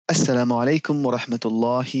Assalamu alaikum wa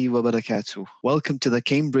rahmatullahi wa barakatuh. Welcome to the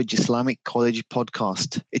Cambridge Islamic College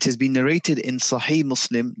podcast. It has been narrated in Sahih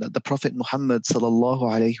Muslim that the Prophet Muhammad sallallahu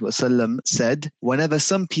alaihi wasallam said, whenever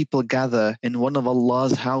some people gather in one of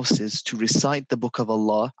Allah's houses to recite the book of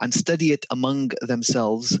Allah and study it among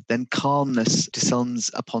themselves, then calmness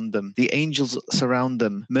descends upon them. The angels surround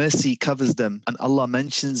them, mercy covers them, and Allah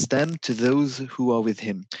mentions them to those who are with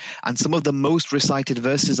Him. And some of the most recited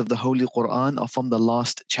verses of the Holy Quran are from the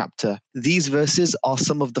last chapter. These verses are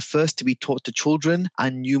some of the first to be taught to children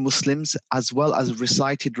and new Muslims, as well as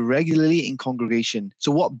recited regularly in congregation.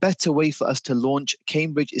 So what better way for us to launch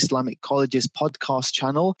Cambridge Islamic College's podcast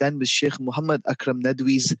channel than with Sheikh Muhammad Akram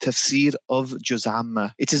Nadwi's Tafsir of Juz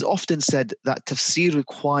Amma. It is often said that tafsir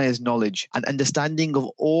requires knowledge and understanding of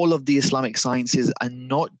all of the Islamic sciences and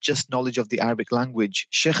not just knowledge of the Arabic language.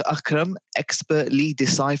 Sheikh Akram expertly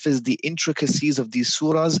deciphers the intricacies of these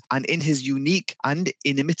surahs and in his unique and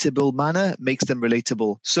inimitable manner makes them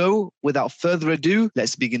relatable. So, without further ado,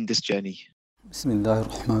 let's begin this journey.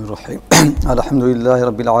 Bismillahirrahmanirrahim. Alhamdulillahi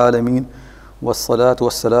Rabbil Alameen. Wassalatu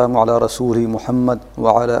wassalamu ala Rasulih Muhammad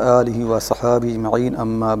wa ala alihi wa sahabihi ma'in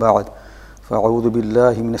amma ba'd. Fa'udhu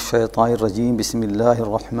billahi minash shaitanir rajim. Bismillahir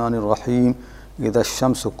rahmanir rahim. إذا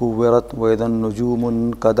الشمس كورت وإذا النجوم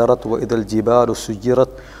انكدرت وإذا الجبال سجرت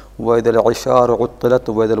وإذا العشار عطلت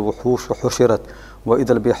وإذا الوحوش حشرت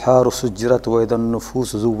وإذا البحار سجرت وإذا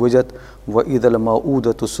النفوس زوجت وإذا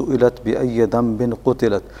الموءودة سئلت بأي ذنب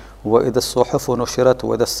قتلت وإذا الصحف نشرت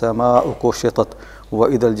وإذا السماء كشطت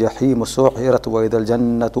وإذا الجحيم سعرت وإذا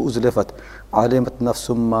الجنة أزلفت علمت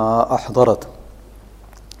نفس ما أحضرت.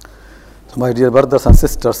 So my dear brothers and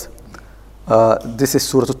sisters, this is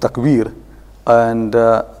Surah Takwir, and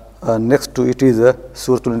next to it is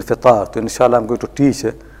Surah Infitar. So inshallah I'm going to teach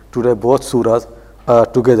today both surahs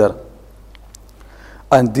together.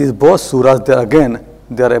 And these both surahs,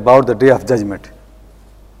 they are about the day of judgment.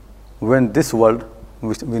 When this world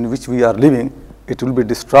in which we are living, it will be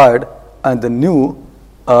destroyed and the new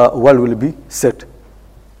world will be set.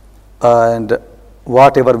 And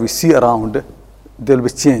whatever we see around, there will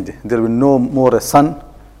be change. There will be no more sun,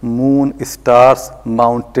 moon, stars,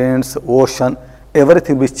 mountains, ocean,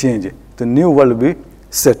 everything will change. The new world will be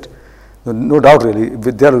set. No doubt really,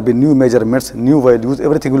 there will be new measurements, new values,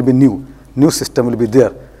 everything will be new. New system will be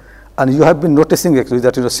there. And you have been noticing actually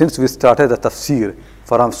that since we started the tafsir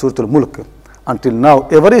from Surah Al-Mulk until now,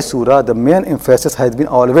 every surah, the main emphasis has been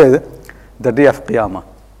always the day of Qiyamah,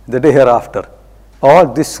 the day hereafter.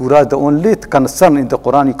 All these surahs, the only concern in the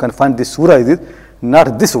Quran you can find this surah is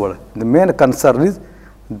not this world. The main concern is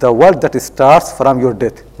the world that starts from your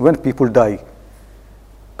death, when people die.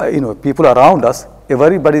 People around us,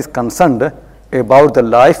 everybody is concerned about the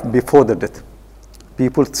life before the death.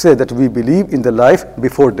 People say that we believe in the life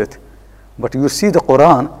before death. But you see the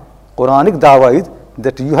Quranic dawah is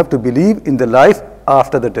that you have to believe in the life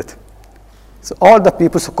after the death. So all the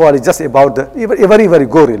people's call is just about very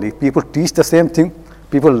go really. People teach the same thing,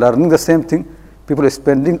 people learning the same thing, people are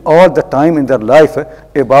spending all the time in their life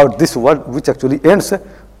about this world which actually ends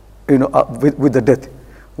with the death.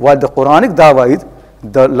 While the Quranic dawah is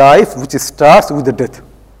the life which starts with the death.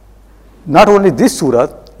 Not only this surah,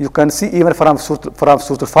 you can see even from Surah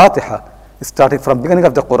Al-Fatiha, starting from beginning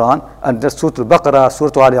of the Quran, and then Surah Al-Baqarah,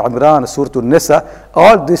 Surah Al-Imran, Surah Al-Nisa,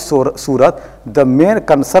 all these surah, the main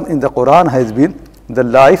concern in the Quran has been the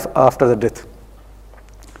life after the death.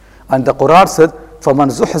 And the Quran said, فَمَنْ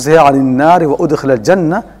زُحْزِهَ عَنِ النَّارِ وَأُدْخِلَ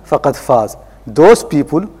الْجَنَّةِ فَقَدْ فَازَ. Those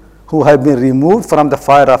people who have been removed from the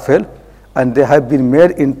fire of hell and they have been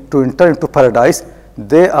made to enter into paradise,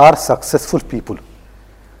 they are successful people.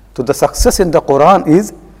 So the success in the Quran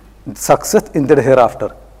is success in the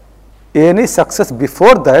hereafter. Any success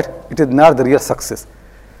before that, it is not the real success.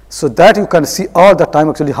 So that you can see all the time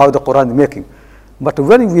actually how the Quran is making. But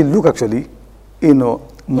when we look actually,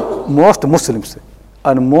 most Muslims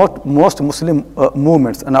and most Muslim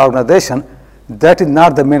movements and organizations, that is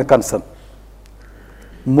not the main concern.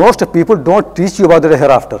 Most people don't teach you about the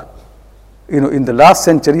hereafter. In the last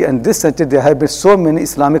century and this century, there have been so many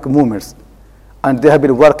Islamic movements, and they have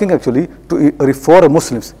been working actually to reform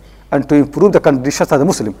Muslims and to improve the conditions of the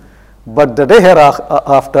Muslim. But the day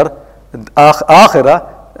hereafter,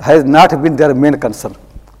 Akhirah, has not been their main concern.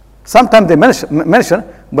 Sometimes they mention,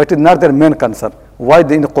 but it is not their main concern. Why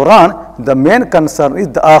in the Quran, the main concern is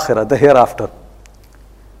the Akhirah, the hereafter.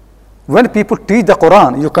 When people teach the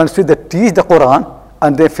Quran, you can see they teach the Quran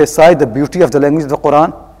and they emphasize the beauty of the language of the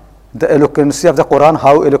Quran, the eloquency of the Quran,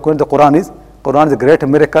 how eloquent the Quran is. Quran is a great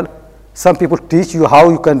miracle. Some people teach you how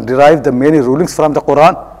you can derive the many rulings from the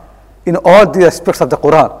Quran. In all the aspects of the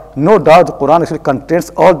Quran, no doubt the Quran actually contains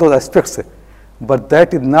all those aspects. but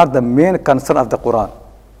that is not the main concern of the Quran.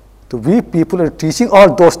 So we people are teaching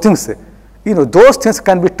all those things. Those things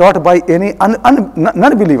can be taught by any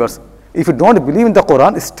non-believers. If you don't believe in the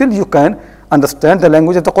Quran, still you can understand the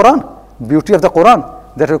language of the Quran, beauty of the Quran.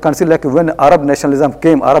 That you can see, like when Arab nationalism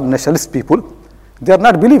came, Arab nationalist people, they are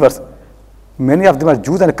not believers. Many of them are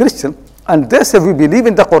Jews and Christians, and they say we believe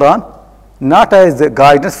in the Quran not as the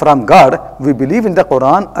guidance from God. We believe in the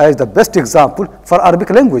Quran as the best example for Arabic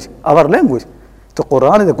language, our language. So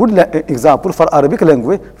Quran is a good example for Arabic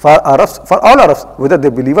language, for Arabs, for all Arabs, whether they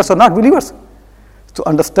believers or not believers. To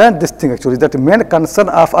understand this thing actually, that the main concern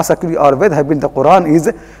of us actually always have been the Quran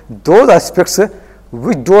is those aspects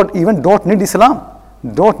which don't need Islam,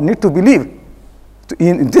 don't need to believe.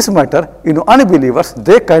 In this matter, unbelievers,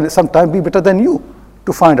 they can sometimes be better than you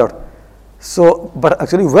to find out. So, but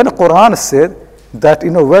actually when Quran said that,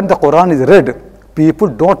 when the Quran is read, people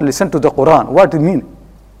don't listen to the Quran. What do you mean?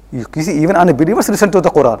 You see, even unbelievers listen to the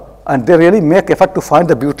Quran, and they really make effort to find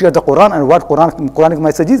the beauty of the Quran and what Quranic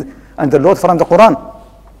message is, and the Lord from the Quran.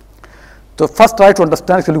 So first try to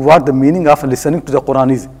understand actually what the meaning of listening to the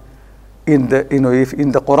Quran is. If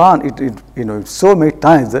in the Quran, so many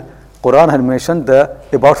times Quran had mentioned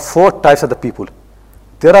about 4 types of the people.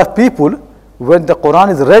 There are people, when the Quran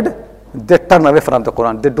is read, they turn away from the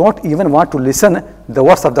Quran. They don't even want to listen the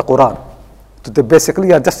words of the Quran. So they basically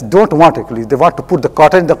just don't want actually. They want to put the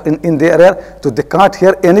cotton in their ear, so they can't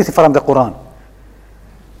hear anything from the Quran.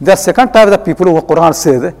 The second type of the people who Quran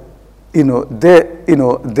says,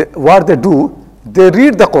 what they do, they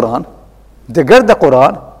read the Quran, they get the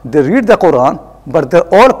Quran, they read the Quran, but their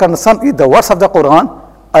all concern is the words of the Quran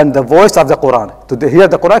and the voice of the Quran. So they hear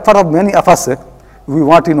the Quran. For many of us, we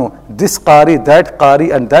want this Qari, that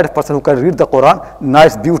Qari, and that person who can read the Quran,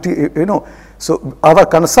 nice beauty, So our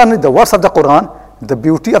concern is the words of the Quran, the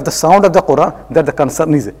beauty of the sound of the Quran, that the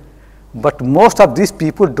concern is. But most of these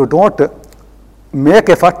people don't make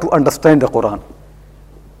effort to understand the Quran.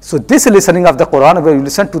 So this listening of the Quran, where you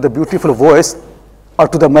listen to the beautiful voice or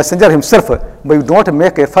to the messenger himself, but you don't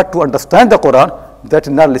make effort to understand the Quran, that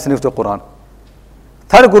is not listening to the Quran.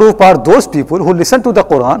 Third group are those people who listen to the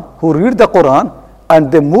Quran, who read the Quran,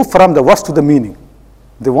 and they move from the words to the meaning.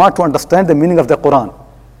 They want to understand the meaning of the Quran.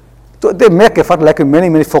 So they make effort, like many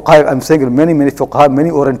fuqaha, I'm saying many fuqaha, many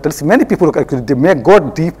Orientals, many people, they make go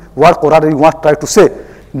deep what Quran really wants to try to say.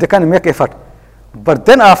 They can make effort. But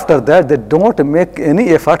then after that, they don't make any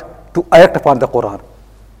effort to act upon the Quran.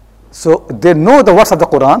 So they know the words of the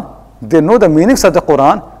Quran, they know the meanings of the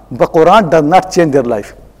Quran, but Quran does not change their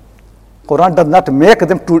life. Quran does not make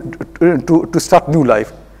them to start new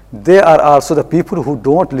life. They are also the people who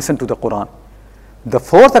don't listen to the Quran. The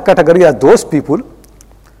fourth category are those people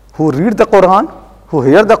who read the Quran, who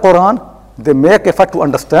hear the Quran, they make effort to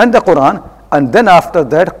understand the Quran, and then after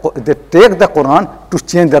that they take the Quran to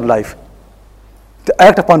change their life. They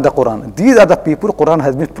act upon the Quran. These are the people Quran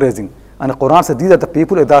has been praising. And Quran says these are the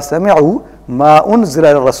people, إِذَا سَمِعُوا مَا أُنزِلَ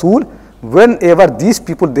الرَّسُولِ. Whenever these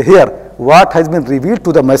people they hear what has been revealed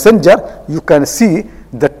to the messenger, you can see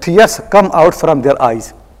the tears come out from their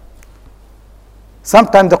eyes.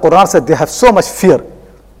 Sometimes the Quran says they have so much fear.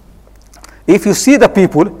 If you see the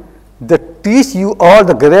people that teach you all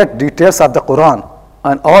the great details of the Quran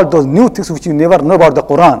and all those new things which you never know about the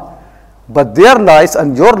Quran, but their lives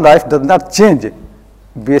and your life does not change,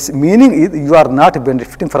 meaning is you are not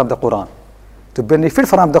benefiting from the Quran. To benefit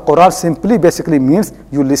from the Quran simply basically means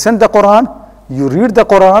you listen the Quran, you read the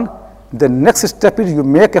Quran, the next step is you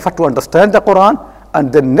make effort to understand the Quran,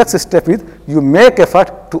 and the next step is you make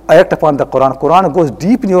effort to act upon the Quran. Quran goes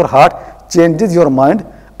deep in your heart, changes your mind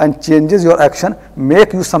and changes your action,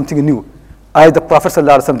 make you something new. As the Prophet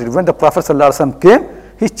ﷺ did. When the Prophet ﷺ came,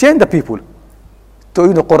 he changed the people. So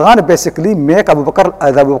Quran basically make Abu Bakr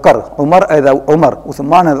as Abu Bakr, Umar as Umar,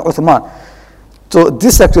 Uthman as Uthman. So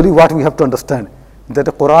this is actually what we have to understand, that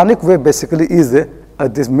the Quranic way basically is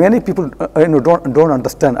this many people don't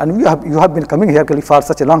understand, and you have been coming here for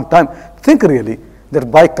such a long time. Think really that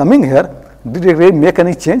by coming here, did you really make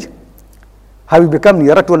any change? Have you become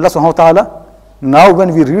nearer to Allah subhanahu wa ta'ala? Now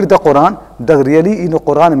when we read the Quran, does really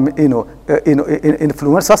Quran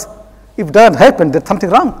influence us? If it doesn't happen, there's something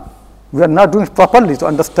wrong. We are not doing it properly to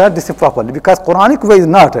understand this properly, because Quranic way is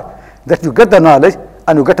not that you get the knowledge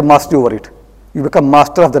and you get mastery over it. You become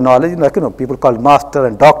master of the knowledge, like people call master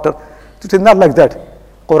and doctor. It is not like that.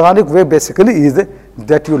 Quranic way basically is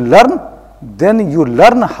that you learn, then you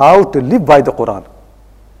learn how to live by the Quran.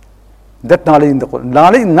 That knowledge in the Quran.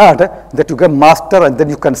 Knowledge is not that you get master and then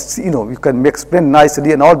you can see, you can explain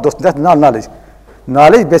nicely and all those. That's not knowledge.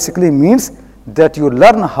 Knowledge basically means that you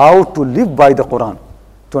learn how to live by the Quran,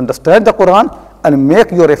 to understand the Quran and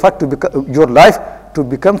make your effort to become, your life to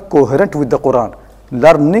become coherent with the Quran.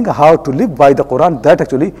 Learning how to live by the Quran, that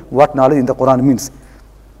actually what knowledge in the Quran means.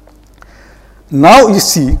 Now you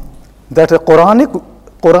see that a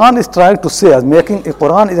Quran is trying to say,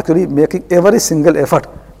 Quran is actually making every single effort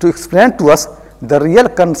to explain to us the real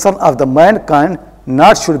concern of the mankind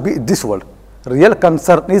not should be this world. Real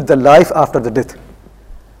concern is the life after the death.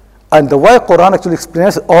 And the way Quran actually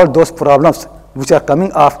explains all those problems which are coming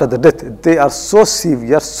after the death, they are so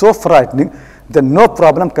severe, so frightening, that no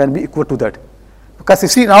problem can be equal to that. Because you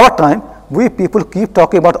see, in our time, we people keep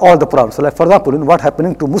talking about all the problems. So like for example, what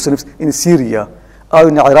happening to Muslims in Syria, or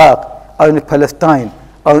in Iraq, or in Palestine,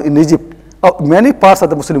 or in Egypt, or many parts of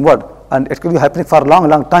the Muslim world, and actually happening for a long,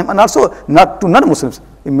 long time, and also not to non-Muslims.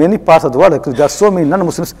 In many parts of the world, actually, there are so many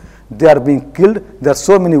non-Muslims, they are being killed. There are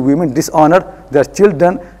so many women dishonored. Their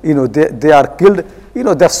children, they are killed.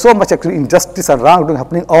 There's so much actually injustice and wrongdoing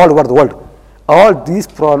happening all over the world. All these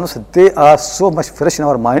problems, they are so much fresh in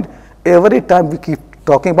our mind. Every time we keep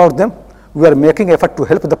talking about them, we are making effort to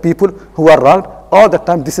help the people who are wronged. All the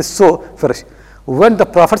time, this is so fresh. When the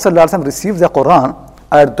Prophet ﷺ received the Quran,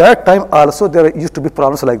 at that time also there used to be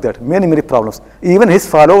problems like that, many, many problems. Even his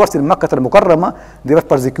followers in Makkah al-Mukarramah, they were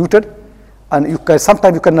persecuted, and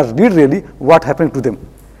sometimes you cannot read really what happened to them.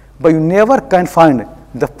 But you never can find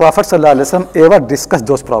the Prophet ﷺ ever discuss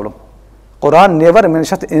those problems. Quran never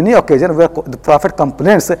mentions any occasion where the Prophet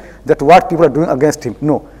complains that what people are doing against him.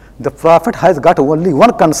 No. The Prophet has got only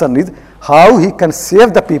one concern, is how he can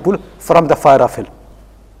save the people from the fire of hell.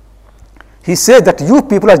 He says that you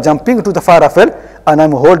people are jumping into the fire of hell, and I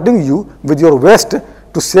am holding you with your waist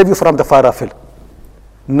to save you from the fire of hell.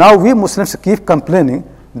 Now we Muslims keep complaining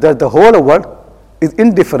that the whole world is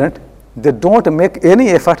indifferent. They don't make any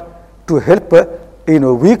effort to help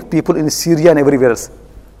weak people in Syria and everywhere else.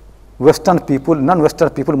 Western people, non-Western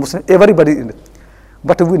people, Muslim, everybody.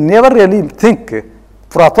 But we never really think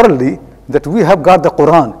properly that we have got the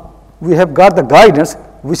Quran, we have got the guidance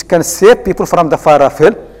which can save people from the fire of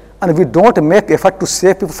hell, and we don't make effort to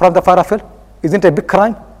save people from the fire of hell. Isn't it a big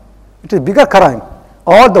crime? It is a bigger crime.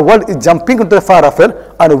 All the world is jumping into the fire of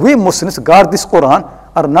hell, and we Muslims got this Quran,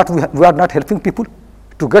 we are not helping people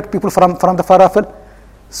to get people from the fire of hell.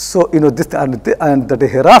 So this and the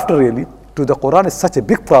hereafter really to the Quran is such a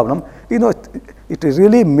big problem. It is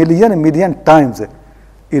really million times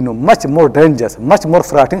much more dangerous, much more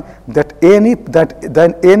frightening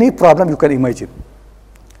than any problem you can imagine.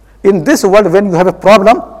 In this world, when you have a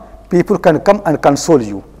problem, people can come and console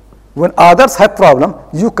you. When others have problem,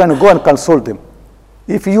 you can go and console them.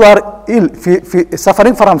 If you are ill,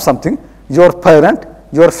 suffering from something, your parent,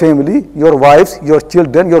 your family, your wives, your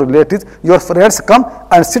children, your relatives, your friends come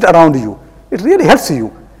and sit around you. It really helps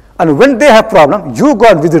you. And when they have problem, you go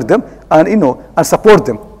and visit them and and support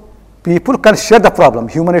them. People can share the problem.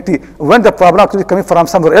 Humanity, when the problem actually coming from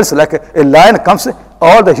somewhere else, like a lion comes,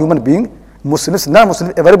 all the human being, Muslims,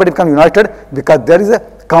 non-Muslims, everybody become united because there is a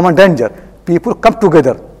common danger. People come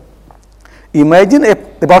together. Imagine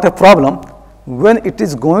about a problem when it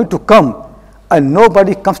is going to come and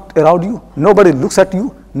nobody comes around you, nobody looks at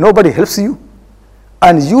you, nobody helps you,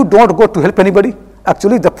 and you don't go to help anybody.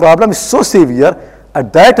 Actually, the problem is so severe,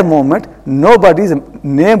 at that moment, nobody's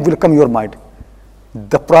name will come in your mind.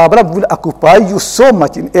 The problem will occupy you so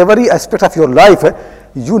much in every aspect of your life,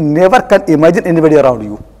 you never can imagine anybody around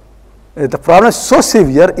you. The problem is so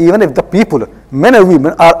severe, even if the people, men and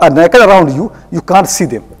women, are naked around you, you can't see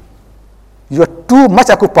them. You are too much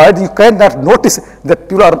occupied, you cannot notice that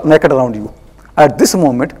people are naked around you. At this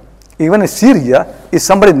moment, even in Syria, if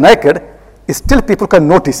somebody is naked, still people can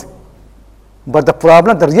notice. But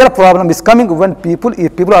the real problem is coming when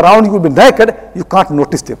if people around you will be naked, you can't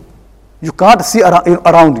notice them. You can't see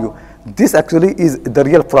around you. This actually is the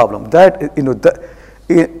real problem. That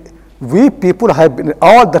we people have been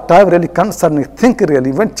all the time really concerned, think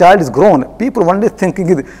really, when child is grown, people only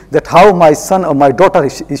thinking that how my son or my daughter,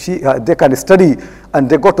 they can study and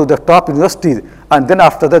they go to the top universities, and then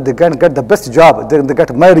after that they can get the best job, then they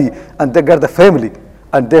get married and they get the family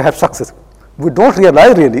and they have success. We don't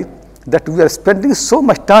realize really that we are spending so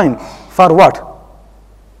much time for what?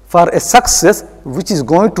 For a success which is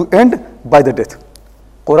going to end by the death.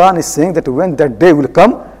 Quran is saying that when that day will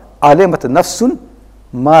come, alimat nafsun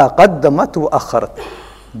ma qaddamat wa akharat.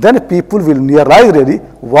 Then people will realize really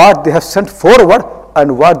what they have sent forward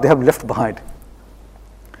and what they have left behind.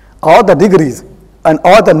 All the degrees and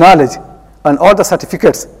all the knowledge and all the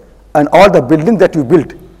certificates and all the building that you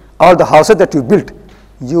built, all the houses that you built,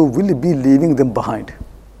 you will be leaving them behind.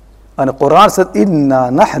 And Quran said, Inna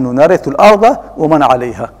nahnu narithul arda wa man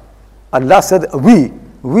alayha. Allah said, we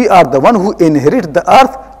We are the one who inherit the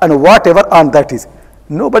earth and whatever on that is.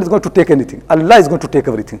 Nobody is going to take anything. Allah is going to take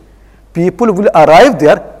everything. People will arrive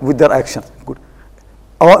there with their actions. Good.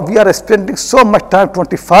 We are spending so much time,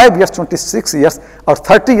 25 years, 26 years, or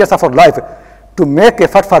 30 years of our life to make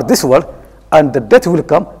effort for this world, and the death will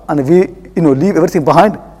come, and we, leave everything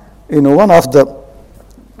behind. One of the,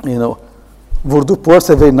 Urdu poets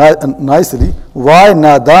say very nicely, why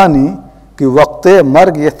nadani ki waqte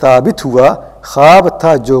marg ye thabit hua, khab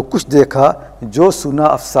tha jo kuch dekha, jo suna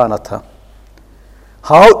afsana tha.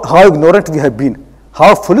 How ignorant we have been,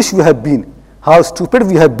 how foolish we have been, how stupid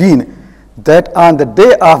we have been, that on the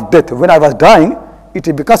day of death, when I was dying,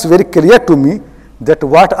 it becomes very clear to me that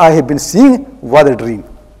what I have been seeing was a dream.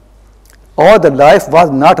 All the life was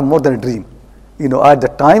not more than a dream. At the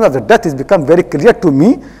time of the death, it become very clear to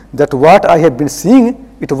me that what I have been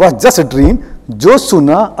seeing, it was just a dream, jo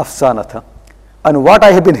suna afsana tha. And what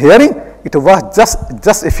I have been hearing, it was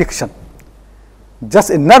just a fiction. Just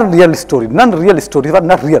a non-real story. Non-real story was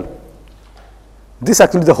not real. This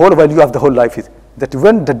actually the whole value of the whole life is that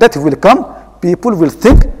when the death will come, people will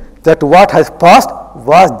think that what has passed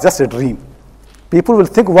was just a dream. People will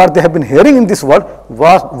think what they have been hearing in this world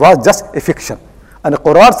was just a fiction. And the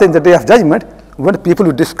Quran says in the day of judgment, when people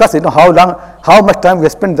will discuss, how much time we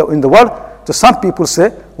have spent in the world, so some people say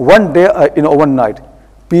one day, one night.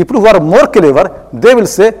 People who are more clever, they will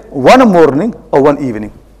say one morning or one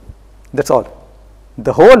evening. That's all.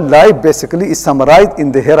 The whole life basically is summarized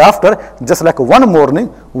in the hereafter, just like one morning,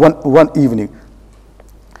 one evening.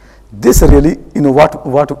 This really, what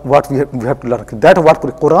we have to learn. That what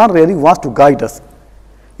Quran really wants to guide us.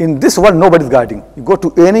 In this world, nobody is guiding. You go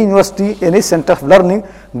to any university, any center of learning,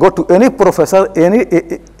 go to any professor,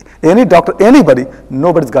 any doctor, anybody,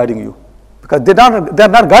 nobody is guiding you, because they are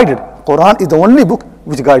not guided. Quran is the only book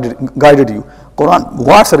which guided you. Quran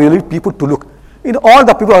wants really people to look. All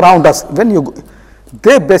the people around us, when you go,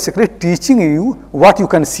 they basically teaching you what you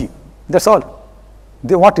can see. That's all.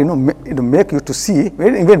 They want to make you to see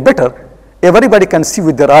even better. Everybody can see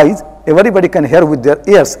with their eyes. Everybody can hear with their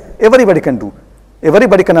ears. Everybody can do.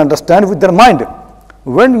 Everybody can understand with their mind.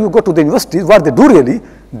 When you go to the universities, what they do really,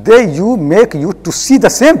 they make you to see the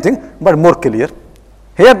same thing but more clear.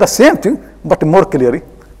 Hear the same thing but more clearly.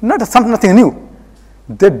 Nothing new.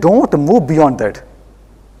 They don't move beyond that.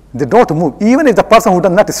 They don't move. Even if the person who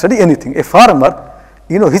does not study anything, a farmer,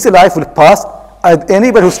 his life will pass as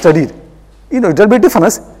anybody who studied. There will be a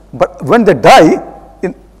difference, but when they die,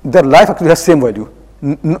 their life actually has same value.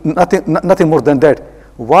 Nothing more than that.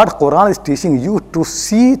 What Quran is teaching you to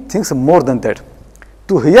see things more than that,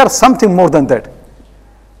 to hear something more than that,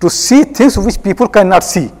 to see things which people cannot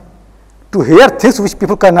see, to hear things which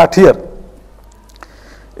people cannot hear.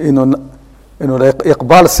 Like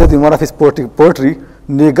Iqbal said in one of his poetry,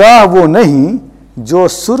 निगाह वो नहीं जो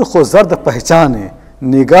सुर्ख व जर्द पहचाने,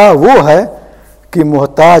 निगाह वो है कि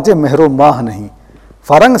मोहताज महरो माह नहीं,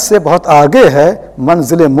 फरंग से बहुत आगे है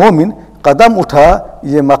मंजिल मोमिन, कदम उठा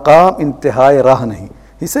ये मकाम इंतहाए राह नहीं.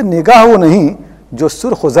 He said निगाह वो नहीं जो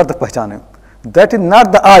सुर्ख व जर्द पहचाने. That is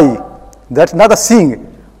not the eye, that is not the seeing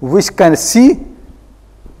which can see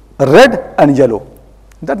red and yellow.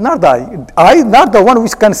 That's not the eye. Eye is not the one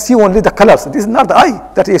which can see only the colors. This is not the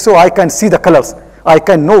eye. That is, so I can see the colors. I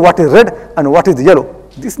can know what is red and what is yellow.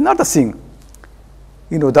 This is not the seeing.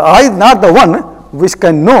 The eye is not the one which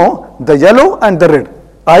can know the yellow and the red.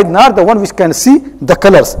 Eye is not the one which can see the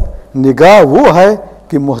colors. निगाह वो है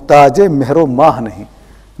कि मोहताज महरो माह नहीं.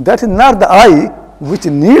 That is not the eye which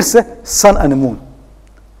needs sun and moon.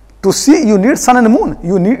 To see, you need sun and moon.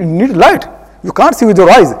 You need light. You can't see with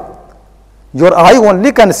your eyes. Your eye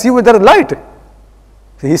only can see with the light.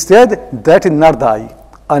 He said that is not the eye.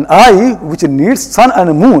 An eye which needs sun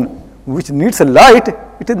and moon, which needs light,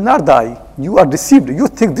 it is not the eye. You are deceived. You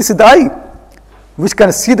think this is the eye, which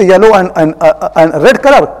can see the yellow and red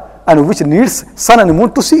color, and which needs sun and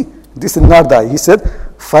moon to see. This is not the eye. He said,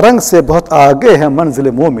 "Farang se bahut aage hai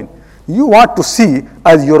manzil momin." You want to see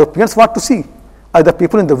as Europeans want to see, as the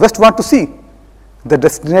people in the West want to see. The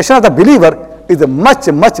destination of the believer is much,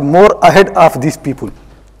 much more ahead of these people.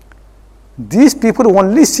 These people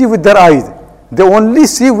only see with their eyes. They only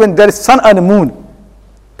see when there is sun and moon.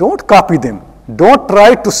 Don't copy them. Don't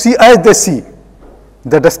try to see as they see.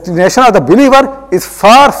 The destination of the believer is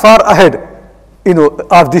far, far ahead,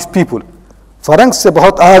 of these people. Farang se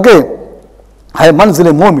bahut aage hai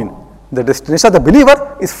manzil momin. The destination of the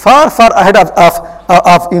believer is far, far ahead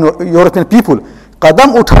of European people.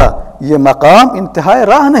 Qadam utha, ye maqam intihae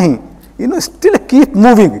raah nahi. Still keep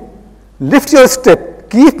moving. Lift your step.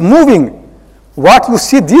 Keep moving. What you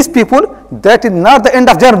see these people, that is not the end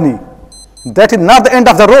of journey. That is not the end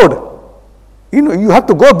of the road. You have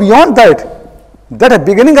to go beyond that. That is the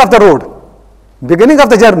beginning of the road, beginning of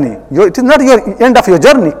the journey. It is not your end of your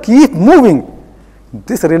journey. Keep moving.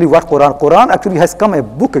 This is really what Quran actually has come a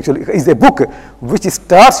book. Actually, is a book which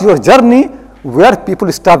starts your journey where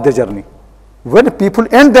people start their journey. When people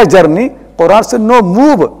end their journey, Quran says, no,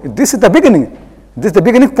 move. This is the beginning. This is the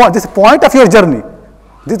beginning point. This is the point of your journey.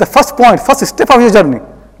 This is the first point, first step of your journey.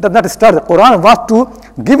 Does not start. The Quran wants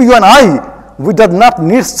to give you an eye which does not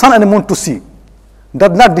need sun and moon to see.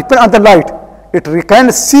 Does not depend on the light. It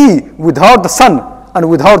can see without the sun and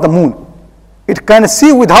without the moon. It can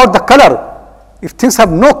see without the color. If things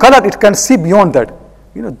have no color, it can see beyond that.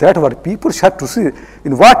 That's what people have to see.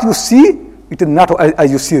 In what you see, it is not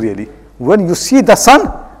as you see really. When you see the sun,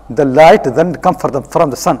 the light then comes from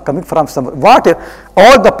the sun, coming from some. What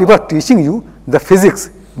all the people are teaching you, the physics,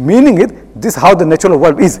 meaning this is how the natural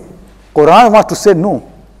world is. Quran wants to say no.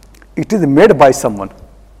 It is made by someone.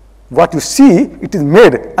 What you see, it is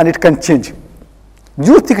made and it can change.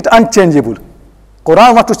 You think it unchangeable.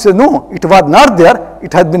 Quran wants to say no, it was not there,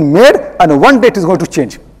 it has been made and one day it is going to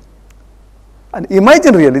change. And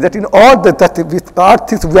imagine really that in all with all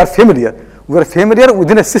things we are familiar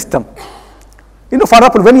within a system. For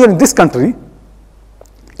example, when you are in this country,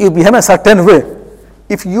 you behave in a certain way.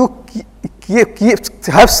 If you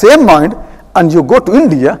have same mind and you go to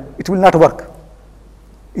India, it will not work.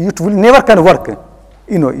 It will never can work.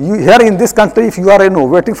 You here in this country, if you are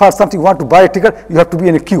waiting for something, you want to buy a ticket, you have to be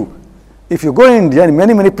in a queue. If you go in India, in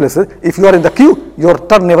many places, if you are in the queue, your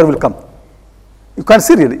turn never will come. You can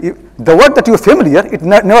see really, the word that you are familiar, it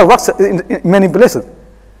never works in many places.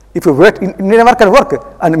 If you wait, it never can work.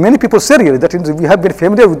 And many people say really that we have been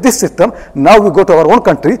familiar with this system, now we go to our own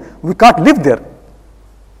country, we can't live there.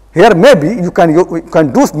 Here maybe you can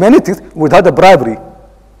do many things without the bribery.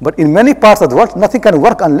 But in many parts of the world, nothing can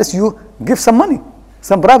work unless you give some money,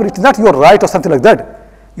 some bribery. It is not your right or something like that.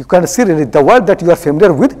 You can see really the world that you are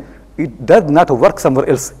familiar with, it does not work somewhere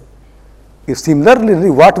else. Similarly,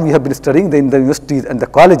 what we have been studying in the universities and the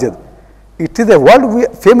colleges, it is a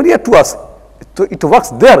world familiar to us. It works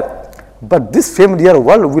there, but this familiar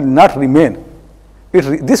world will not remain.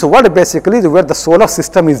 This world basically is where the solar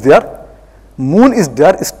system is there, moon is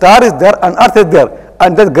there, star is there, and earth is there,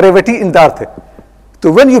 and there is gravity in the earth.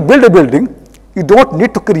 So when you build a building, you don't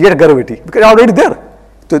need to create gravity because it's already there.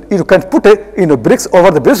 So you can put bricks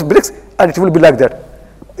over the bricks, and it will be like that.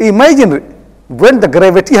 Imagine when the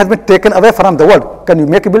gravity has been taken away from the world, can you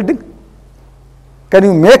make a building? Can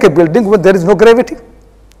you make a building when there is no gravity?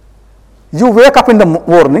 You wake up in the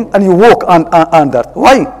morning and you walk on that.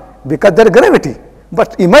 Why? Because there is gravity.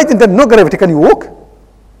 But imagine there is no gravity, can you walk?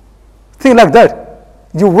 Think like that.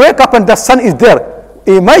 You wake up and the sun is there.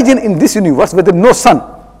 Imagine in this universe where there is no sun.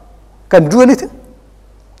 Can you do anything?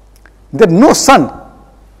 There is no sun,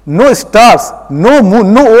 no stars, no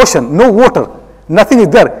moon, no ocean, no water. Nothing is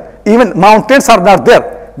there. Even mountains are not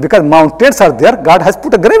there. Because mountains are there, God has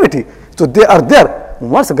put a gravity. So they are there.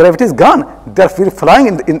 Once the gravity is gone, they are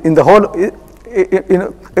flying in the whole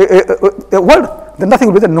world. Then nothing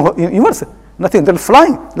will be there, no universe. Nothing. They are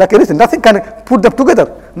flying like anything. Nothing can put them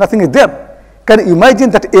together. Nothing is there. Can you imagine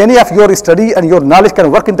that any of your study and your knowledge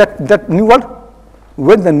can work in that new world?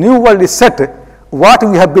 When the new world is set, what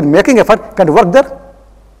we have been making effort can work there?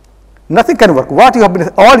 Nothing can work. What you have been,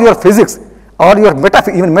 all your physics, all your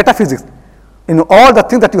even metaphysics, all the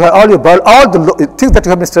things that you have, all the things that you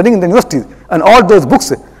have been studying in the universities, and all those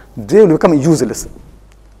books, they will become useless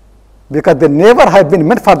because they never have been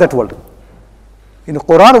meant for that world.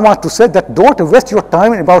 Quran wants to say that don't waste your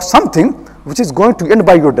time about something which is going to end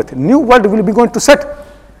by your death. New world will be going to set.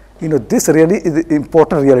 This really is the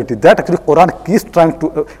important reality that actually Quran keeps trying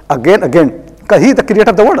to again, because He is the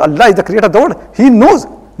creator of the world. Allah is the creator of the world. He knows.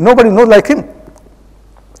 Nobody knows like Him.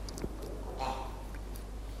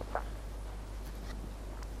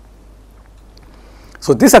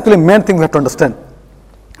 So this actually main thing we have to understand.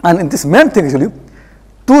 And in this main thing actually,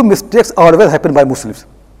 two mistakes always happen by Muslims.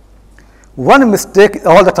 One mistake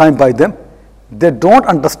all the time by them, they don't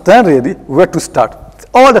understand really where to start. It's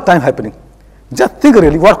all the time happening. Just think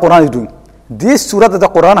really what Quran is doing. This surah that the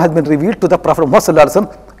Quran has been revealed to the Prophet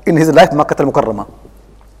Muhammad in his life Makkah al-Mukarramah,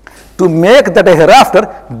 to make that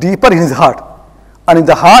hereafter deeper in his heart and in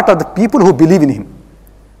the heart of the people who believe in him.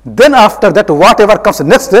 Then after that, whatever comes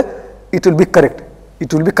next, it will be correct.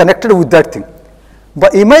 It will be connected with that thing.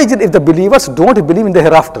 But imagine if the believers don't believe in the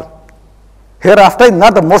hereafter. Hereafter is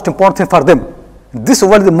not the most important thing for them. This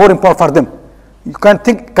world is more important for them. You can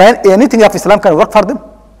think, can anything of Islam can work for them?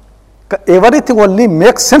 Everything only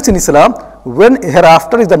makes sense in Islam when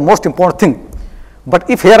hereafter is the most important thing. But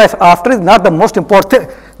if hereafter is not the most important thing,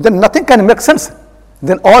 then nothing can make sense.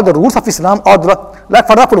 then all the rules of Islam, like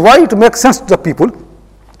for example, why it makes sense to the people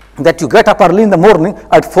that you get up early in the morning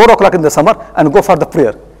at 4 o'clock in the summer and go for the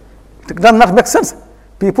prayer? It does not make sense.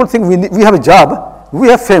 People think we have a job, we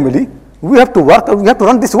have family, we have to work, we have to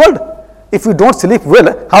run this world. If we don't sleep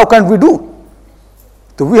well, how can we do?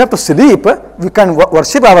 So we have to sleep, we can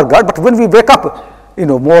worship our God, but when we wake up,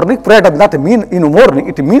 morning prayer does not mean morning,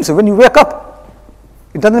 it means when you wake up.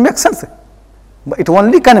 It doesn't make sense. But it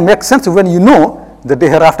only can make sense when you know that the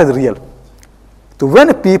hereafter is real. So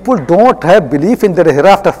when people don't have belief in the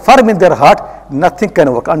hereafter firm in their heart, nothing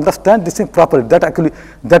can work. Understand this thing properly.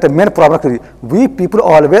 That main problem actually. We people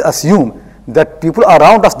always assume that people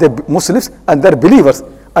around us, they're Muslims and they're believers,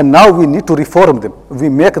 and now we need to reform them. We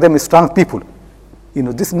make them strong people.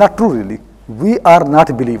 This is not true really. We are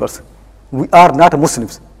not believers. We are not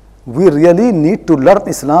Muslims. We really need to learn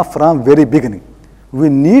Islam from very beginning. We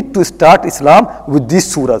need to start Islam with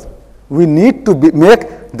these surahs. We need to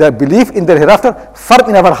make the belief in the hereafter firm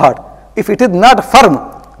in our heart. If it is not firm,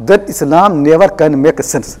 then Islam never can make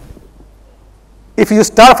sense. If you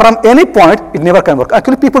start from any point, it never can work.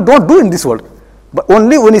 Actually, people don't do in this world. But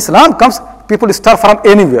only when Islam comes, people start from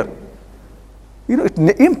anywhere. It's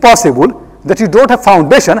impossible that you don't have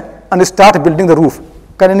foundation and start building the roof.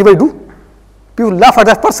 Can anybody do? People laugh at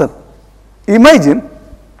that person. Imagine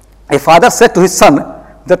a father said to his son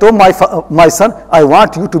that, oh my son, I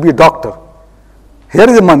want you to be a doctor. Here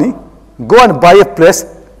is the money. Go and buy a place,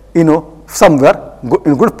 somewhere,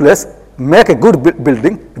 in a good place, make a good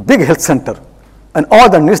building, big health center, and all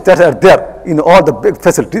the needs that are there, all the big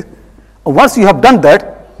facilities. Once you have done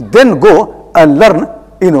that, then go and learn,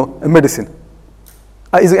 medicine.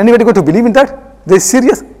 Is anybody going to believe in that? They are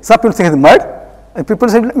serious. Some people think it's mad, and people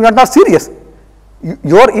say you are not serious.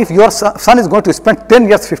 If your son is going to spend 10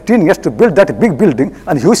 years, 15 years to build that big building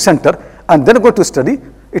and huge center, and then go to study,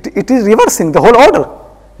 it is reversing the whole order.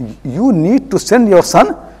 You need to send your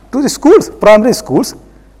son to the schools, primary schools,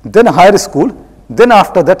 then higher school, then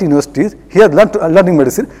after that universities. He has learning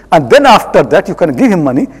medicine, and then after that you can give him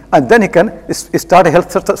money, and then he can start a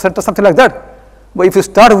health center, something like that. But if you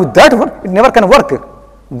start with that one, it never can work.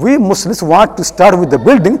 We Muslims want to start with the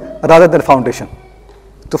building rather than foundation.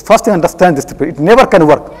 So first thing, understand this, it never can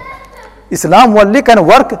work. Islam only can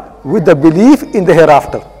work with the belief in the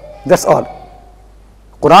hereafter. That's all.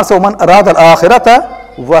 Quran says, "Man arada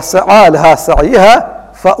al-akhirata wa sa'a laha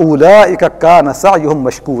sa'yiha fa ulaika kana sa'yuhum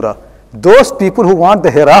mashkura." Those people who want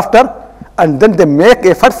the hereafter and then they make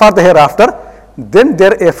effort for the hereafter, then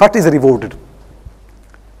their effort is rewarded.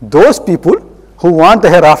 Those people who want the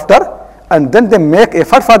hereafter and then they make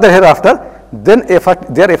effort for the hereafter, then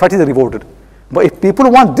their effort is rewarded. But if people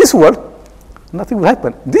want this world, nothing will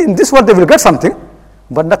happen. In this world they will get something,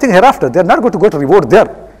 but nothing hereafter. They are not going to get reward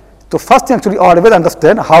there. So first thing, actually always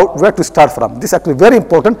understand where to start from. This is actually very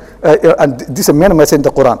important, and this is a main message in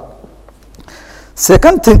the Quran.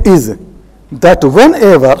 Second thing is that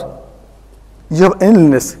whenever you have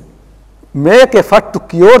illness, make effort to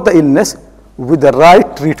cure the illness with the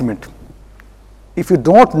right treatment. If you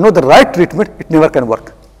don't know the right treatment, it never can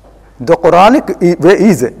work. The Quranic way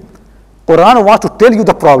is, Quran wants to tell you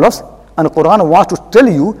the problems, and Quran wants to tell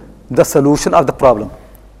you the solution of the problem.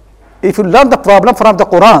 If you learn the problem from the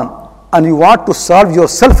Quran and you want to solve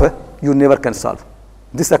yourself, you never can solve.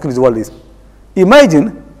 This actually is what it is.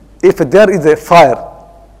 Imagine if there is a fire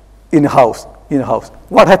in a house.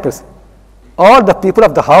 What happens? All the people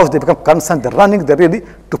of the house, they become concerned, they're running, they're ready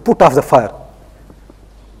to put off the fire.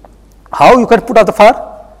 How you can put off the fire?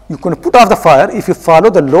 You can put off the fire if you follow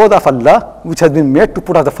the laws of Allah, which has been made to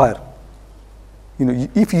put off the fire.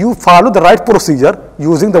 If you follow the right procedure,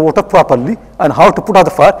 using the water properly and how to put out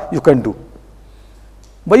the fire, you can do.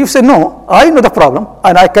 But you say, no, I know the problem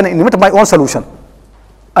and I can invent my own solution.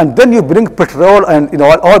 And then you bring petrol and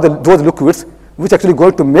all those liquids, which actually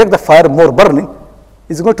going to make the fire more burning.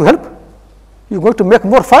 Is going to help? You're going to make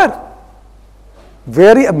more fire.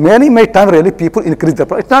 Many times really people increase the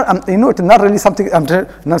problem. It's not, it's not really something,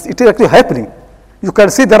 it is actually happening. You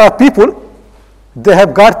can see there are people, they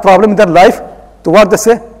have got problem in their life. To what they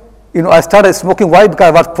say, I started smoking. Why?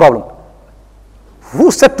 Because I have a problem. Who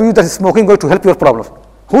said to you that smoking is going to help your problem?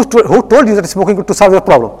 Who told you that smoking is going to solve your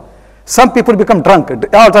problem? Some people become drunk.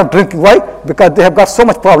 They all time drinking. Why? Because they have got so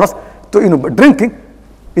much problems. So drinking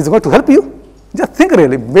is going to help you. Just think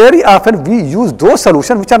really. Very often we use those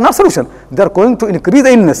solutions which are not solutions. They are going to increase the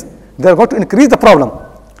illness. They are going to increase the problem.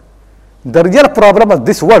 The real problem of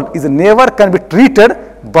this world is never can be treated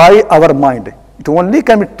by our mind. It only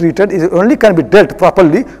can be treated, it only can be dealt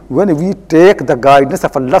properly when we take the guidance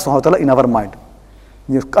of Allah subhanahu wa ta'ala in our mind.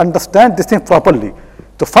 You understand this thing properly.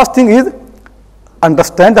 The first thing is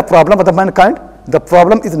understand the problem of the mankind. the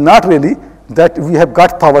problem is not really that we have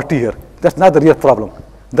got poverty here. That's not the real problem.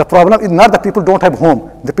 The problem is not that people don't have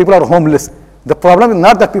home, the people are homeless. The problem is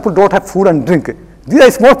not that people don't have food and drink. These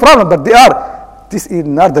are small problems, but they are. This is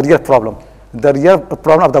not the real problem. The real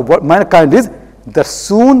problem of the mankind is that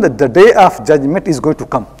soon the day of judgment is going to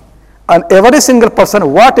come. And every single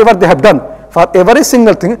person, whatever they have done, for every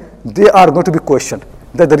single thing, they are going to be questioned.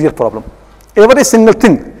 That's the real problem. Every single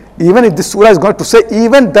thing. Even if this surah is going to say,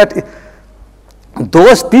 even that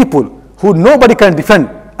those people who nobody can defend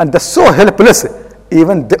and they're so helpless,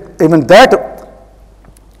 even that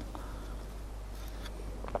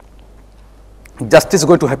justice is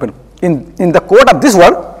going to happen. In the court of this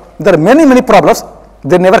world, there are many problems,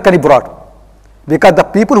 they never can be brought. Because the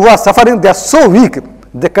people who are suffering, they are so weak,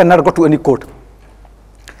 they cannot go to any court.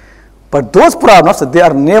 But those problems, they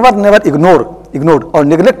are never ignored or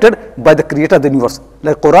neglected by the creator of the universe.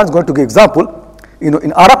 Like Quran is going to give example.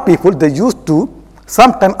 In Arab people, they used to,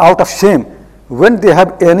 sometime out of shame, when they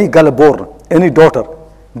have any girl born, any daughter,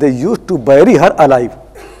 they used to bury her alive.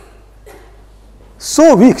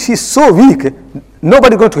 So weak, she is so weak,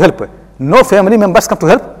 nobody going to help her. No family members come to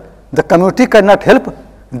help. The community cannot help.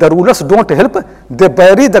 The rulers don't help. They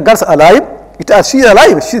bury the girls alive. She is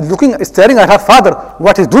alive. She is looking, staring at her father,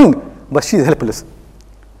 what he is doing, but she is helpless.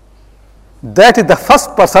 That is the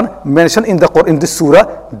first person mentioned in this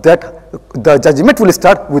surah, that the judgment will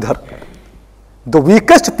start with her. The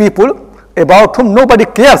weakest people about whom nobody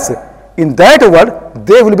cares, in that world,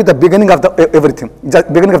 they will be the beginning of everything,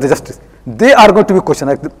 beginning of the justice. They are going to be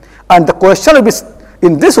questioned. And the question will be,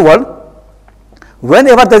 in this world,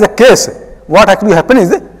 whenever there is a case, what actually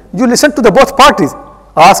happens is, you listen to the both parties,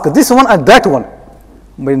 ask this one and that one.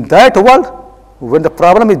 But in that world, when the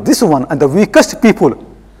problem is this one and the weakest people,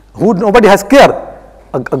 who nobody has care,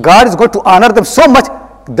 God is going to honor them so much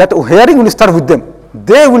that hearing will start with them.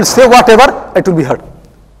 They will say whatever, it will be heard.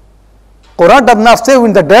 Quran does not say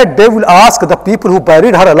when the dead day will ask the people who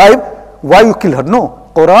buried her alive, why you killed her?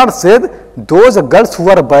 No. Quran said those girls who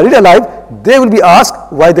are buried alive, they will be asked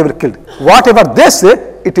why they were killed. Whatever they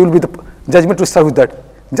say, it will be the judgment will start with that.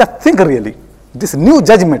 Just think really. This new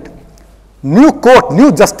judgment, new court,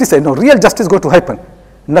 new justice, real justice is going to happen.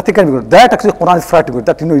 Nothing can be good. That actually Quran is frightening with.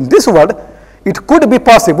 That in this world, it could be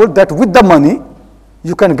possible that with the money,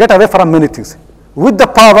 you can get away from many things. With the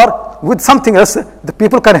power, with something else, the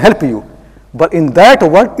people can help you. But in that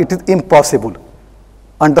world, it is impossible.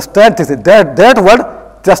 Understand this, that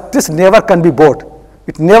world, justice never can be bought.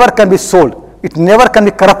 It never can be sold. It never can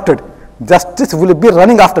be corrupted. Justice will be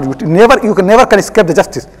running after you. You can never escape the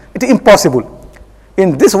justice. It is impossible.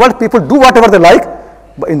 In this world, people do whatever they like,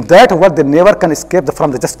 but in that world, they never can escape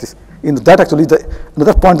from the justice. In that actually,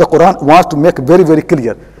 another point the Quran wants to make very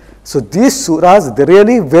clear. So these surahs, they're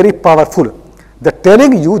really very powerful. They're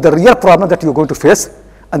telling you the real problem that you're going to face,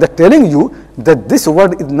 and they're telling you that this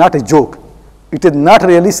world is not a joke. It is not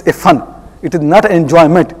really a fun. It is not an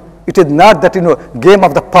enjoyment. It is not that game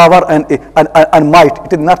of the power and might.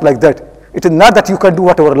 It is not like that. It is not that you can do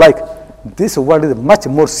whatever you like. This world is much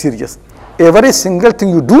more serious. Every single thing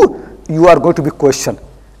you do, you are going to be questioned.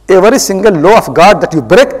 Every single law of God that you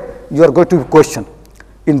break, you are going to be questioned.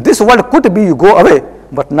 In this world, could be you go away,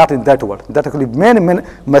 but not in that world. That actually many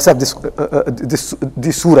mess up this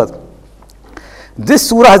surah. This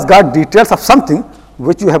surah has got details of something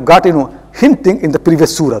which you have got hinting in the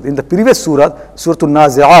previous surah. In the previous surah, Surah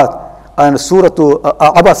Nazi'at and Surah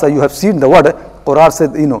Abasa, you have seen the word. Quran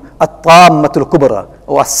said, At-Tammatul Kubra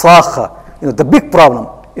or As-Sakha, the big problem,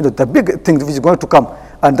 the big thing which is going to come.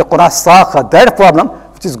 And the Quran Sakha, that problem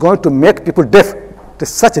which is going to make people deaf. There's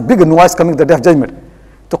such a big noise coming, the day of judgment.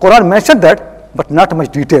 The Quran mentioned that, but not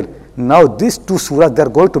much detail. Now these two surahs, they are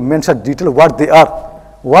going to mention detail what they are,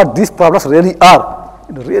 what these problems really are.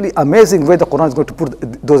 In a really amazing way, the Quran is going to put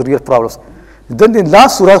those real problems. Then in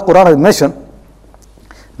last surah, Quran has mentioned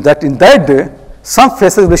that in that day, some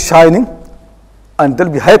faces will be shining and they'll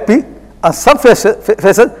be happy, and some faces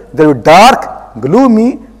they will be dark,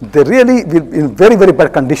 gloomy, they really will be in very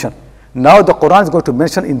bad condition. Now the Quran is going to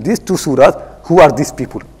mention in these two surahs who are these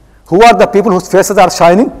people. Who are the people whose faces are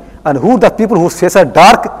shining, and who are the people whose faces are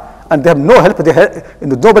dark and they have no help,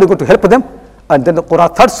 nobody going to help them. And then the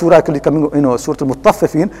Quran third surah actually coming, Surah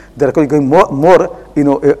Al-Mutaffifin, they're actually going more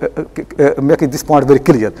making this point very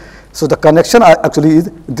clear. So the connection actually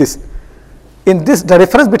is this. In this, the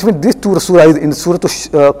difference between these two surahs is in Surah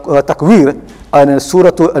Takwir and in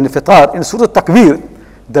Surah Infitar. In Surah Takwir,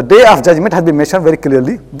 the day of judgment has been mentioned very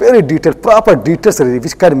clearly, very detailed, proper details really,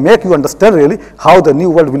 which can make you understand really how the new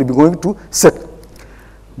world will be going to set.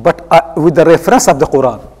 But with the reference of the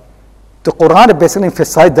Quran basically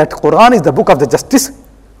emphasizes that Quran is the book of the justice,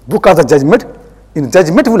 book of the judgment, In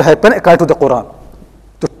judgment will happen according to the Quran.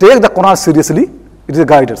 To take the Quran seriously, it is a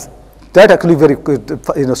guidance. That actually very good.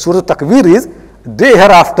 Surah Takwir is day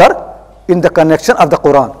hereafter in the connection of the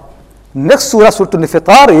Quran. Next Surah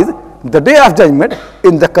Infitar is the day of judgment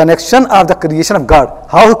in the connection of the creation of God.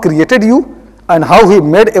 How He created you and how He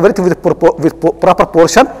made everything with proper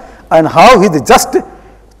portion, and how He is just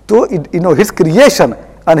to His creation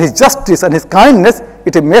and His justice and His kindness.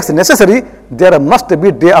 It makes necessary there must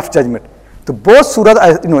be day of judgment. So both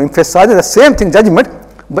surahs emphasize the same thing, judgment,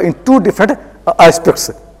 but in two different aspects.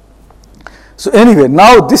 So anyway,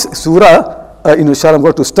 now this surah, inshallah, I'm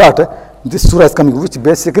going to start. This surah is coming, which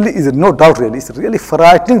basically is no doubt really, it's really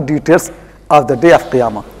frightening details of the day of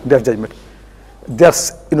Qiyamah, day of judgment.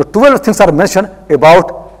 There's 12 things are mentioned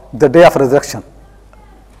about the day of resurrection,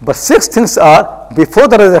 but 6 things are before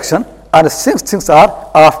the resurrection and 6 things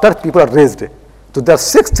are after people are raised. So there are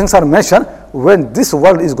 6 things are mentioned when this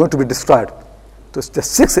world is going to be destroyed. So the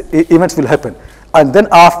 6 events will happen, and then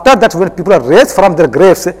after that, when people are raised from their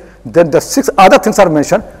graves, then the 6 other things are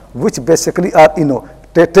mentioned, which basically are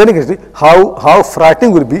telling us how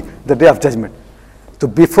frightening will be the day of judgment. So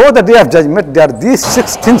before the day of judgment, there are these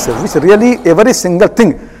 6 things, which really every single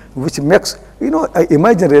thing, which makes I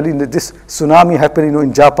imagine really this tsunami happening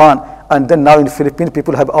in Japan, and then now in Philippines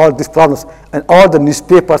people have all these problems, and all the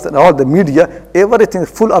newspapers and all the media, everything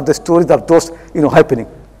is full of the stories of those happening.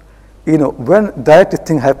 When that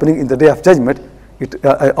thing happening in the day of judgment,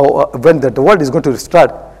 when the world is going to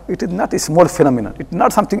start, it is not a small phenomenon. It is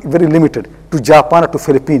not something very limited to Japan or to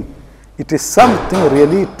Philippines. It is something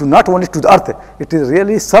really to not only to the earth. It is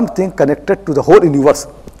really something connected to the whole universe.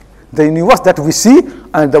 The universe that we see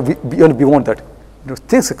and beyond that.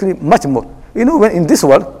 Things actually much more. When in this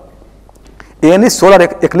world, any solar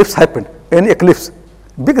eclipse happened, any eclipse,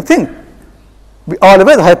 big thing. It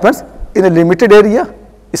always happens in a limited area,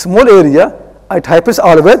 a small area, and it happens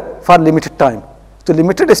always for limited time. So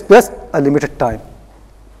limited space, a limited time.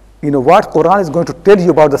 What Quran is going to tell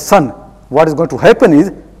you about the sun, what is going to happen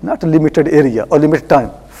is not a limited area or limited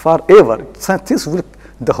time, forever. Things will,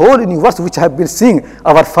 the whole universe which have been seeing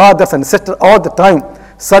our fathers and sisters all the time,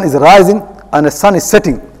 sun is rising and the sun is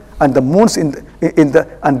setting, and the moons and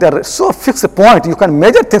they are so fixed point, you can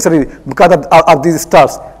measure things really because of these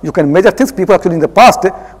stars. You can measure things. People actually in the past,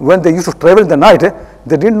 when they used to travel in the night,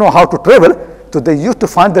 they didn't know how to travel, so they used to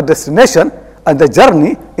find the destination and the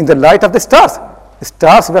journey in the light of the stars. The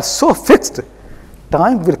stars were so fixed.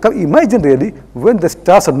 Time will come. Imagine really when the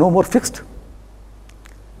stars are no more fixed.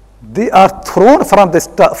 They are thrown from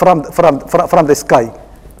the from the sky.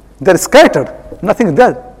 They are scattered. Nothing is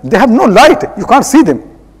there. They have no light. You can't see them.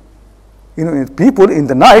 People in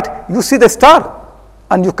the night, you see the star,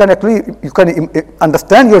 and you can actually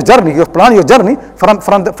understand your journey. You plan your journey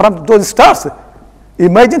from those stars.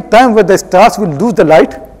 Imagine time when the stars will lose the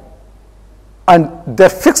light, and their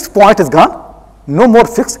fixed point is gone. No more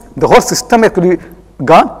fixed. The whole system actually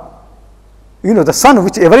gone. The sun,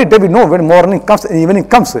 which every day we know when morning comes and evening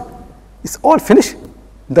comes, it's all finished.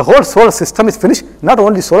 The whole solar system is finished. Not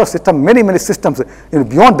only solar system, many systems.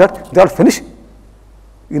 Beyond that, they are finished.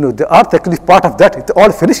 The earth actually is part of that. It's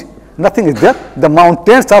all finished. Nothing is there. The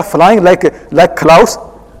mountains are flying like clouds.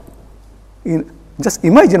 Just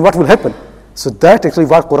imagine what will happen. So that actually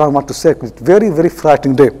what Quran wants to say. It's very, very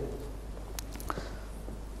frightening day.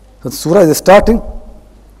 So the surah is starting.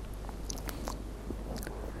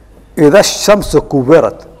 إِذَا الشَّمْسُ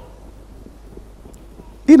كُوِّرَتْ.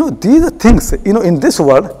 These are things, in this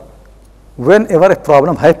world, whenever a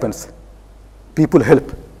problem happens, people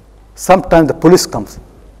help. Sometimes the police comes.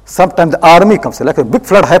 Sometimes the army comes. Like a big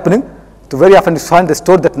flood happening, so very often you find the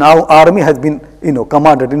story that now army has been,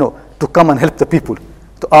 commanded, to come and help the people.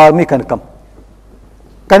 The army can come.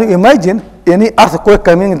 Can you imagine any earthquake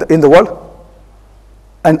coming in the world?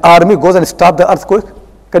 An army goes and stops the earthquake?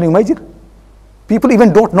 Can you imagine? People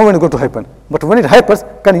even don't know when it's going to happen. But when it happens,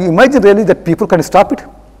 can you imagine really that people can stop it?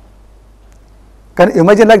 Can you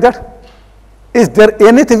imagine like that? Is there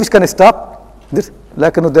anything which can stop this?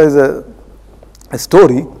 Like there is a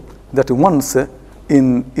story that once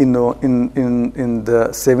in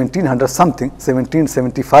the 1700 something,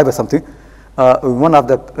 1775 or something, one of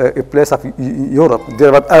the a place of Europe,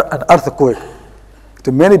 there was an earthquake.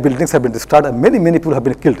 So many buildings have been destroyed and many people have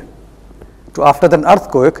been killed. So after the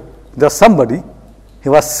earthquake, there was somebody, he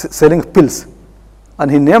was selling pills, and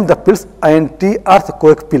he named the pills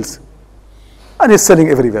anti-earthquake pills, and he's selling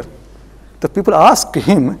everywhere. The people asked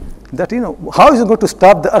him that, how is he going to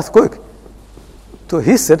stop the earthquake? So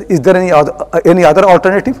he said, is there any other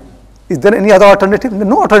alternative? Is there any other alternative?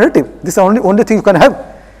 No alternative. This is the only thing you can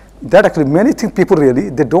have. that actually many things people really,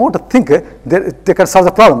 they don't think they can solve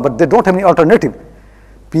the problem, but they don't have any alternative.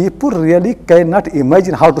 People really cannot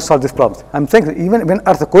imagine how to solve these problems. I'm saying that even when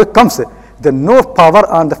earthquake comes, there's no power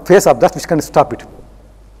on the face of that which can stop it.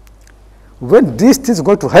 When these things are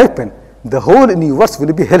going to happen, the whole universe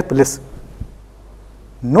will be helpless.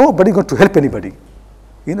 Nobody going to help anybody.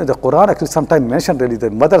 You know, the Quran actually sometimes mentioned really the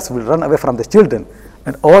mothers will run away from the children,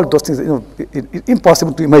 and all those things, you know, it's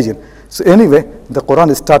impossible to imagine. So anyway, the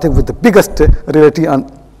Quran is starting with the biggest reality on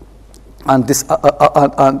this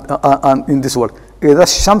in this world. إِذَا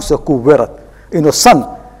الشَّمْسُ كُوِّرَتْ. You know, sun.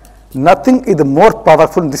 Nothing is more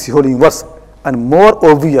powerful in this whole universe and more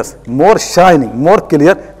obvious, more shining, more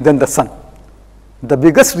clear than the sun. The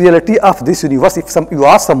biggest reality of this universe, if you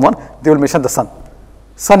ask someone, they will mention the sun.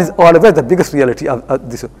 Sun is always the biggest reality of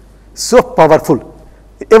this. So powerful.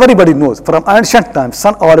 Everybody knows from ancient times,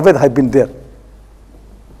 sun always have been there.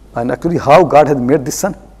 And actually, how God has made this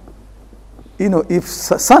sun. You know, if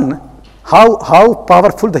sun, how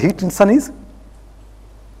powerful the heat in sun is.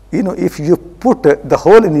 You know, if you put the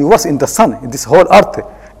whole universe in the sun, in this whole earth,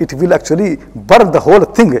 it will actually burn the whole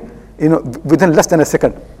thing, you know, within less than a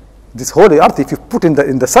second. This whole earth, if you put in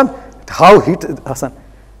the sun, how heat the sun.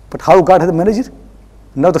 But how God has managed it?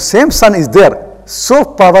 Now the same sun is there, so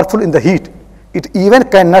powerful in the heat, it even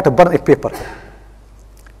cannot burn a paper.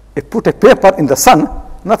 If put a paper in the sun,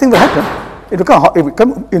 nothing will happen. It will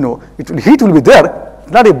become, you know, heat will be there,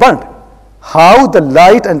 not a burnt. How the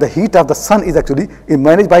light and the heat of the sun is actually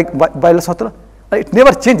managed by Allah subhanahu wa ta'ala. It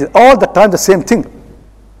never changes, all the time the same thing.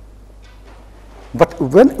 But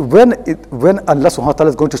when Allah subhanahu wa ta'ala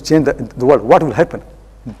is going to change the world, what will happen?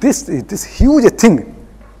 This huge thing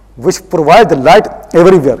which provides the light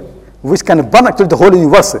everywhere, which can burn actually the whole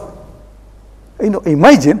universe. You know,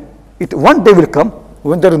 imagine it one day will come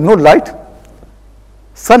when there is no light,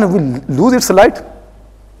 sun will lose its light.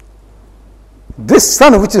 This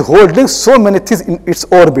sun which is holding so many things in its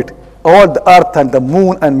orbit, all the earth and the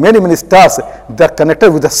moon and many stars, they are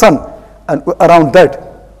connected with the sun and around that.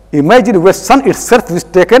 Imagine where sun itself is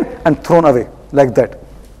taken and thrown away like that.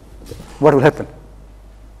 What will happen?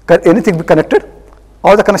 Can anything be connected?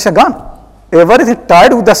 All the connection gone. Everything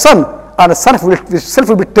tied with the sun, and the sun itself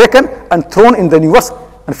will be taken and thrown in the universe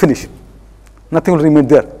and finished. Nothing will remain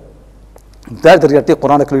there. That's the reality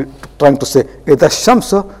Quran actually trying to say. إِذَا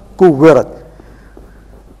الشَّمْسُ كُوِّرَتْ.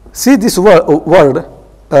 See this word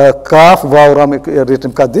kaf waw ra written,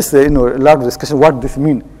 because this, you know, a lot of discussion what this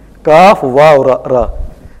mean. Kaf waw ra.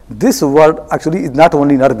 This word actually is not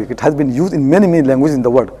only in Arabic, it has been used in many languages in the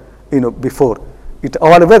world, you know, before. It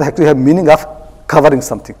always actually have meaning of covering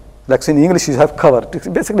something. Like in English you have cover. It's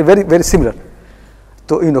basically very similar.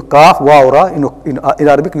 So, you know, kaf waw ra, you know, in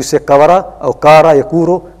Arabic you say kavara or kara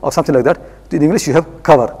yakuro or something like that. In English you have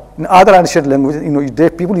cover. In other ancient languages, you know,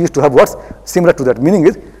 people used to have words similar to that. Meaning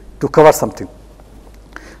is to cover something.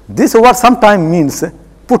 This word sometimes means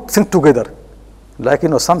put things together. Like, you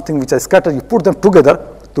know, something which is scattered, you put them together.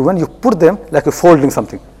 So when you put them, like you're folding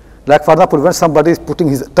something. Like for example, when somebody is putting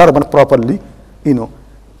his turban properly, you know,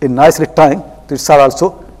 in nicely tying, it's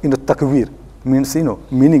also, you know, takwir. Means, you know,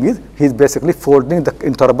 meaning is he's basically folding the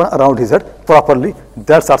turban around his head properly.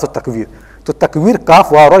 That's also takwir. So takwir,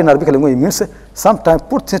 kaf, wara in Arabic language means sometimes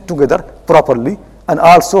put things together properly and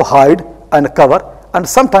also hide and cover. And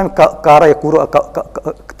sometimes kara yakuro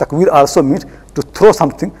takwir also means to throw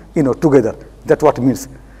something, you know, together. That's what it means.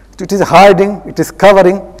 So it is hiding, it is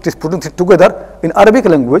covering, it is putting it together. In Arabic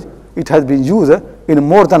language, it has been used in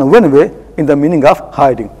more than one way in the meaning of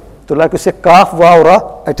hiding. So like you say kaf waw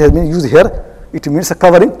ra, it has been used here. It means a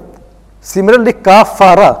covering. Similarly,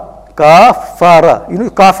 kafara, you know,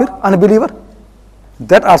 kafir, unbeliever.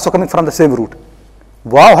 That also coming from the same root.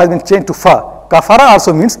 Waw has been changed to fa. Kafara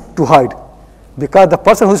also means to hide. Because the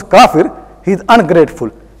person who is kafir, he is ungrateful.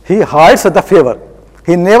 He hides the favor.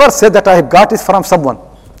 He never said that I have got it from someone.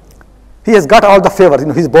 He has got all the favors, you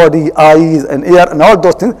know, his body, eyes and air and all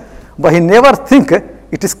those things. But he never think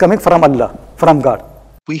it is coming from Allah, from God.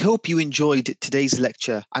 We hope you enjoyed today's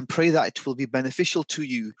lecture and pray that it will be beneficial to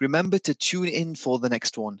you. Remember to tune in for the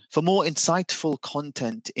next one. For more insightful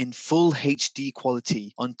content in full HD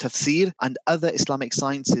quality on tafsir and other Islamic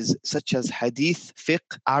sciences such as hadith,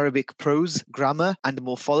 fiqh, Arabic prose, grammar and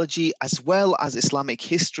morphology, as well as Islamic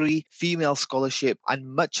history, female scholarship and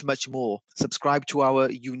much more, subscribe to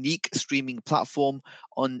our unique streaming platform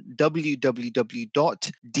on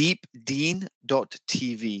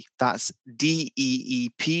www.deepdeen.tv. That's DEEP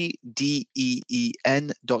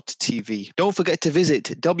www.cambridgeislamiccollege.tv. Don't forget to visit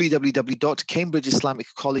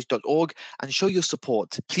www.cambridgeislamiccollege.org and show your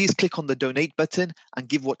support. Please click on the donate button and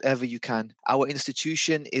give whatever you can. Our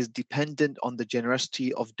institution is dependent on the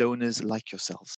generosity of donors like yourselves.